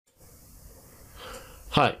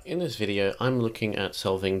Hi, in this video I'm looking at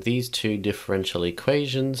solving these two differential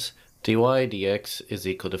equations. dy dx is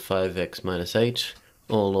equal to 5x minus 8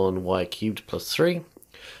 all on y cubed plus 3,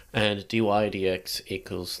 and dy dx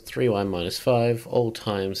equals 3y minus 5 all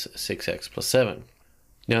times 6x plus 7.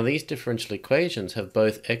 Now these differential equations have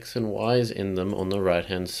both x and y's in them on the right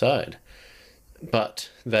hand side, but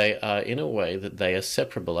they are in a way that they are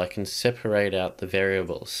separable. I can separate out the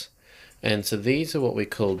variables. And so these are what we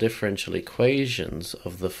call differential equations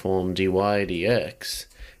of the form dy dx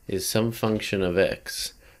is some function of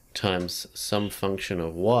x times some function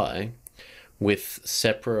of y with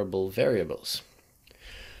separable variables.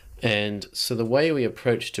 And so the way we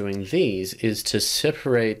approach doing these is to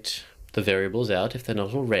separate the variables out if they're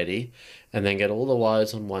not already, and then get all the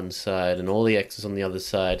y's on one side and all the x's on the other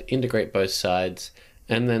side, integrate both sides,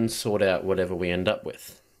 and then sort out whatever we end up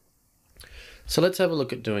with. So let's have a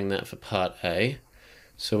look at doing that for part A.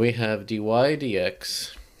 So we have dy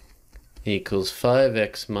dx equals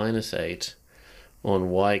 5x minus 8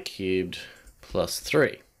 on y cubed plus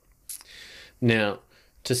 3. Now,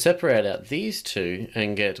 to separate out these two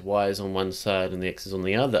and get y's on one side and the x's on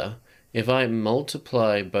the other, if I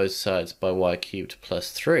multiply both sides by y cubed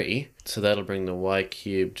plus 3, so that'll bring the y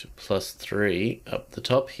cubed plus 3 up the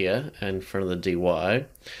top here in front of the dy,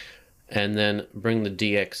 and then bring the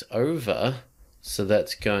dx over, so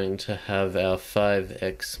that's going to have our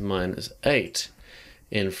 5x minus 8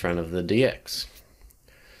 in front of the dx.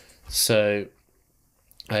 So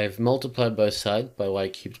I've multiplied both sides by y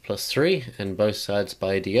cubed plus 3 and both sides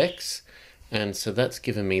by dx, and so that's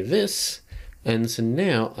given me this. And so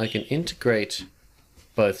now I can integrate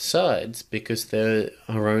both sides because they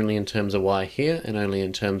are only in terms of y here and only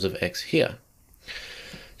in terms of x here.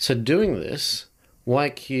 So doing this, y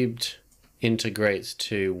cubed integrates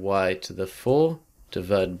to y to the 4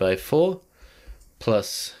 divided by 4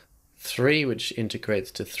 plus 3, which integrates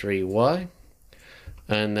to 3y,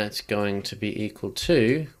 and that's going to be equal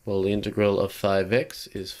to, well, the integral of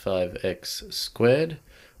 5x is 5x squared,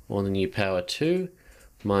 or the new power 2,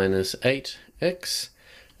 minus 8x,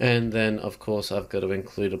 and then of course I've got to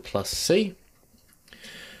include a plus c.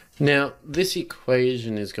 Now this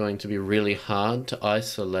equation is going to be really hard to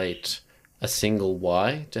isolate a single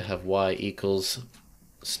y, to have y equals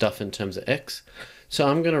stuff in terms of x. So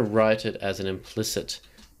I'm going to write it as an implicit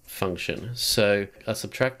function. So I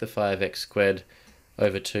subtract the 5x squared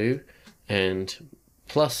over 2 and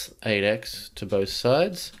plus 8x to both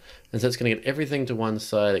sides. And so it's going to get everything to one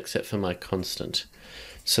side except for my constant.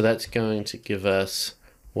 So that's going to give us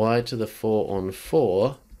y to the 4 on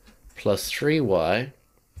 4 plus 3y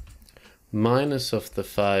minus of the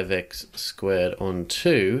 5x squared on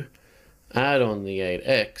 2, add on the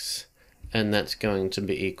 8x, and that's going to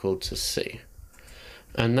be equal to c.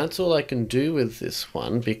 And that's all I can do with this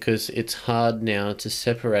one because it's hard now to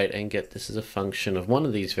separate and get this as a function of one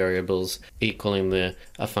of these variables equaling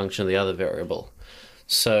a function of the other variable.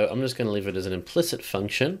 So I'm just going to leave it as an implicit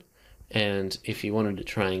function, and if you wanted to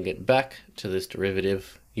try and get back to this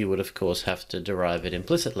derivative, you would of course have to derive it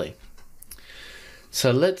implicitly.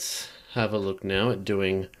 So let's have a look now at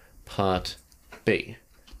doing part B.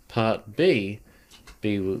 Part B,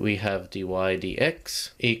 we have dy dx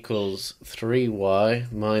equals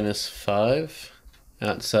 3y minus 5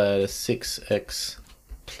 outside of 6x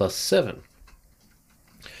plus 7.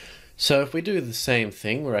 So if we do the same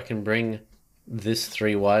thing where I can bring this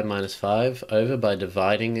 3y minus 5 over by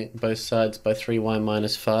dividing both sides by 3y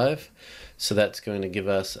minus 5, so that's going to give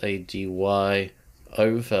us a dy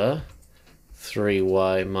over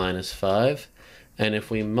 3y minus 5. And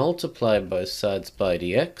if we multiply both sides by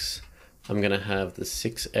dx, I'm going to have the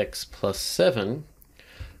 6x plus 7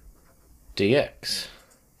 dx.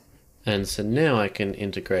 And so now I can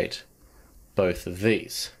integrate both of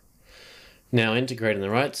these. Now integrating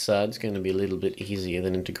the right side is going to be a little bit easier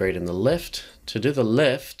than integrating the left. To do the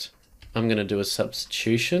left, I'm going to do a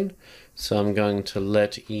substitution. So I'm going to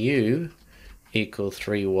let u equal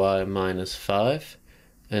 3y minus 5.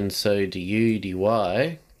 And so du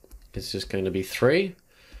dy is just going to be 3.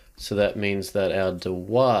 So that means that our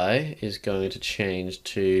dy is going to change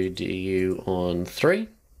to du on 3.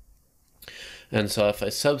 And so if I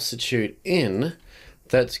substitute in,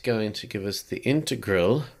 that's going to give us the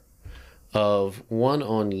integral of 1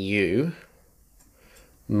 on u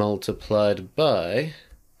multiplied by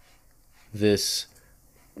this,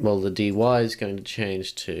 well, the dy is going to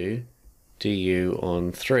change to du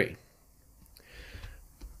on 3.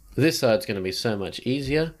 This side's going to be so much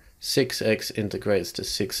easier. 6x integrates to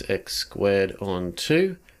 6x squared on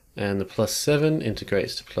 2, and the plus 7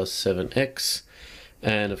 integrates to plus 7x,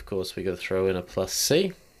 and of course we got to throw in a plus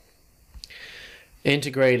c.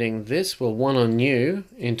 Integrating this, well, 1 on u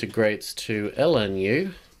integrates to ln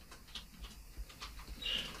u.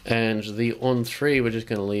 And the on 3 we're just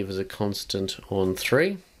going to leave as a constant on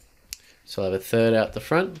 3. So I have a third out the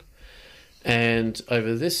front. And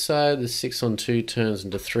over this side, the 6 on 2 turns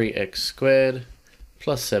into 3x squared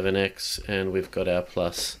plus 7x, and we've got our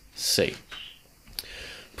plus c.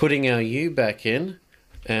 Putting our u back in,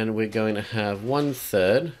 and we're going to have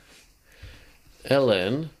 1/3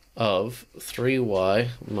 ln of 3y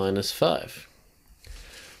minus 5.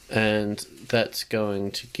 And that's going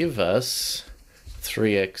to give us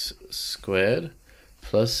 3x squared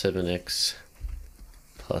plus 7x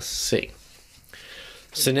plus c.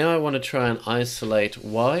 So now I want to try and isolate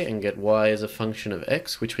y and get y as a function of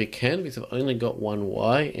x, which we can because I've only got one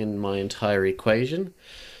y in my entire equation.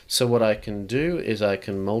 So what I can do is I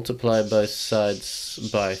can multiply both sides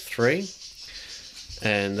by 3,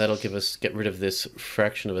 and that'll give us, get rid of this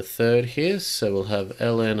fraction of a third here. So we'll have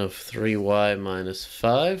ln of 3y minus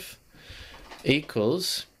 5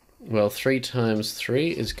 equals, well, 3 times 3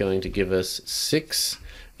 is going to give us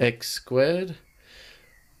 6x squared,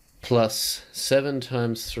 plus 7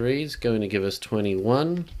 times 3 is going to give us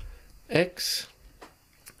 21x,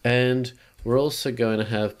 and we're also going to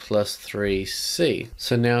have plus 3c.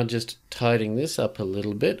 So now just tidying this up a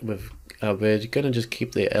little bit, we're going to just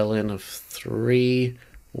keep the ln of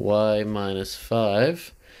 3y minus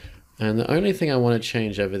 5. And the only thing I want to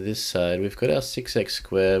change over this side, we've got our 6x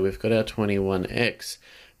squared, we've got our 21x,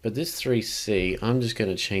 but this 3c, I'm just going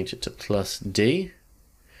to change it to plus d,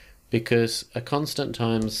 because a constant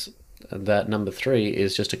times that number 3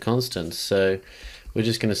 is just a constant. So we're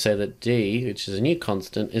just going to say that d, which is a new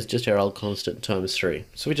constant, is just our old constant times 3.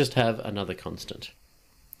 So we just have another constant.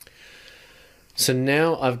 So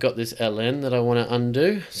now I've got this ln that I want to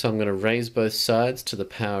undo, so I'm going to raise both sides to the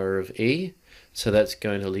power of e. So that's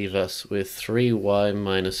going to leave us with 3y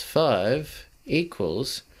minus 5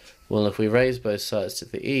 equals, well, if we raise both sides to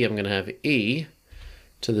the e, I'm going to have e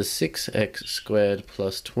to the 6x squared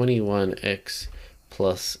plus 21x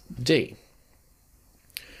plus d,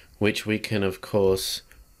 which we can, of course,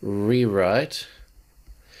 rewrite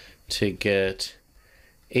to get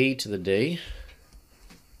e to the d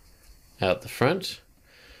out the front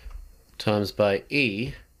times by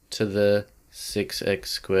e to the 6x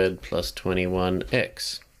squared plus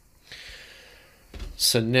 21x.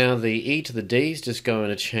 So now the e to the d is just going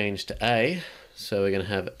to change to a. So we're going to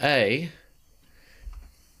have a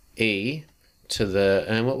e to the,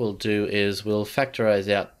 and what we'll do is we'll factorize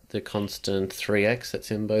out the constant 3x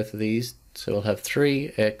that's in both of these. So we'll have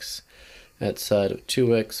 3x outside of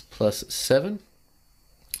 2x plus 7.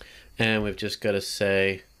 And we've just got to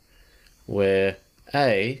say where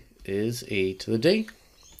a is e to the d.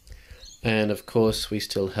 And of course we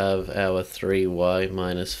still have our 3y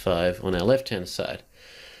minus 5 on our left hand side.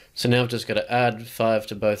 So now I've just got to add 5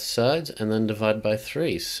 to both sides and then divide by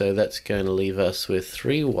 3. So that's going to leave us with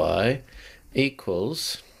 3y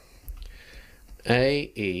equals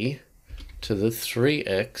ae to the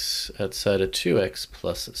 3x outside of 2x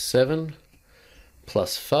plus 7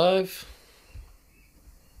 plus 5.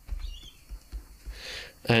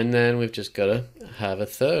 And then we've just got to have a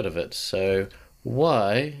third of it. So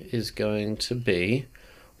y is going to be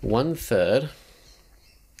 1/3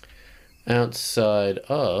 outside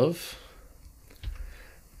of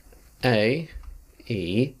a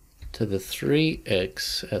e to the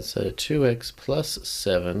 3x outside of 2x plus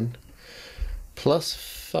 7 plus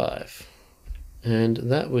 5. And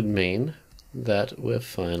that would mean that we're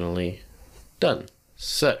finally done.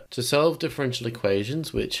 So, to solve differential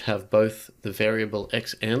equations which have both the variable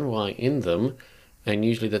x and y in them, and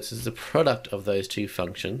usually that's the product of those two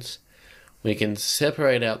functions, we can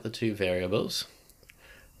separate out the two variables,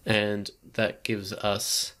 and that gives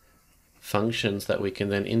us functions that we can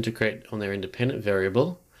then integrate on their independent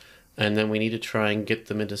variable, and then we need to try and get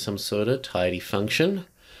them into some sort of tidy function.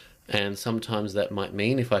 And sometimes that might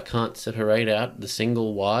mean if I can't separate out the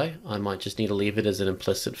single y, I might just need to leave it as an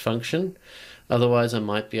implicit function. Otherwise I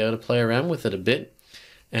might be able to play around with it a bit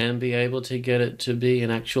and be able to get it to be an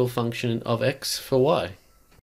actual function of x for y.